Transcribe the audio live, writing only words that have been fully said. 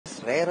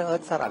rare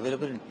earths are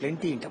available in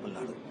plenty in Tamil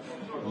Nadu.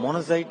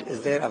 Monazite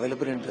is there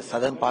available in the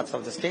southern parts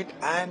of the state,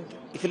 and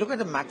if you look at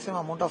the maximum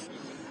amount of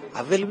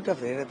availability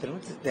of rare earth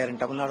elements, they are in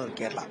Tamil Nadu and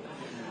Kerala.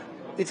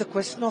 It's a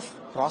question of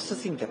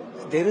processing them.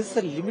 There is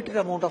a limited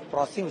amount of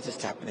processing which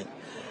is happening,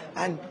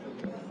 and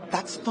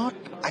that's not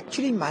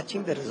actually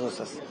matching the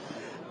resources.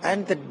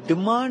 And the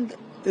demand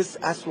is,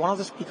 as one of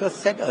the speakers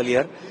said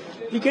earlier,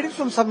 we get it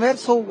from somewhere,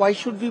 so why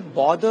should we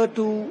bother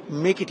to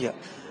make it here?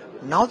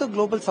 Now the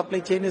global supply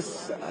chain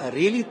is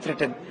really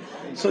threatened.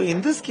 So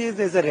in this case,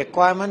 there's a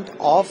requirement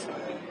of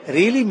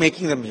really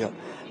making them here.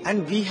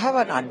 And we have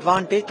an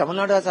advantage, Tamil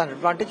Nadu has an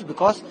advantage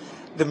because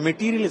the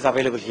material is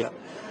available here.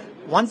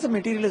 Once the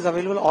material is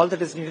available, all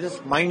that is needed is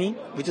mining,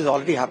 which is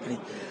already happening.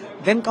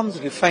 Then comes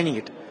refining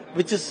it,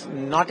 which is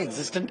not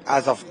existent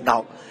as of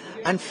now.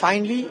 And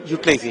finally,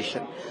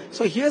 utilization.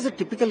 So here's a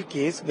typical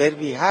case where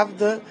we have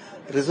the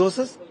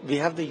resources, we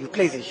have the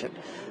utilization.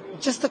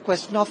 Just a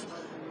question of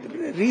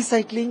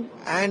recycling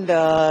and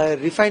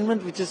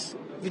refinement, which is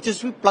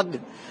to be plugged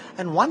in.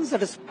 And once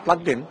that is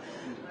plugged in,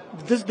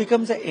 this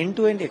becomes an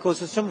end-to-end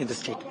ecosystem in the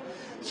state.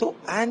 So,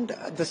 and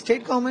the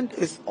state government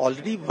is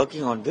already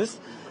working on this,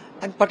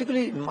 and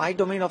particularly in my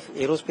domain of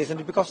aerospace,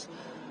 and because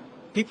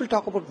people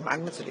talk about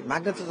magnets,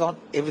 magnets is on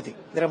everything.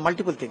 There are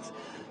multiple things.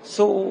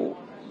 So,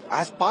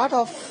 as part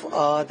of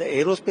the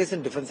aerospace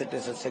and defense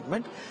industry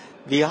segment,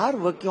 we are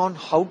working on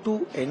how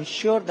to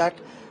ensure that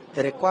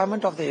the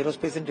requirement of the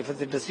aerospace and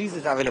defense industries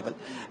is available.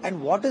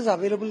 And what is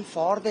available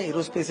for the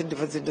aerospace and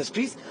defense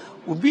industries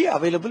would be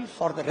available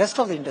for the rest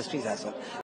of the industries as well.